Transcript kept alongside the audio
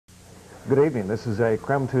Good evening. This is a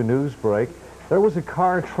KREM 2 news break. There was a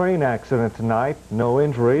car-train accident tonight. No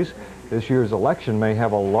injuries. This year's election may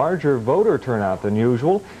have a larger voter turnout than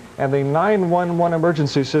usual, and the 911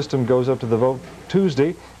 emergency system goes up to the vote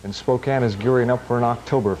Tuesday, and Spokane is gearing up for an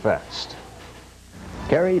Oktoberfest.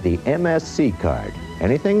 Carry the MSC card.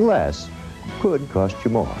 Anything less could cost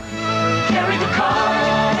you more. Carry the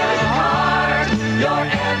card, your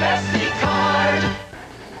MSC card.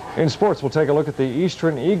 In sports, we'll take a look at the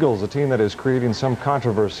Eastern Eagles, a team that is creating some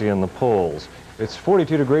controversy in the polls. It's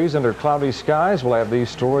 42 degrees under cloudy skies. We'll have these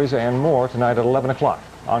stories and more tonight at 11 o'clock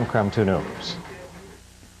on KREM 2 News.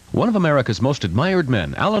 One of America's most admired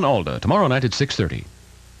men, Alan Alda, tomorrow night at 6:30.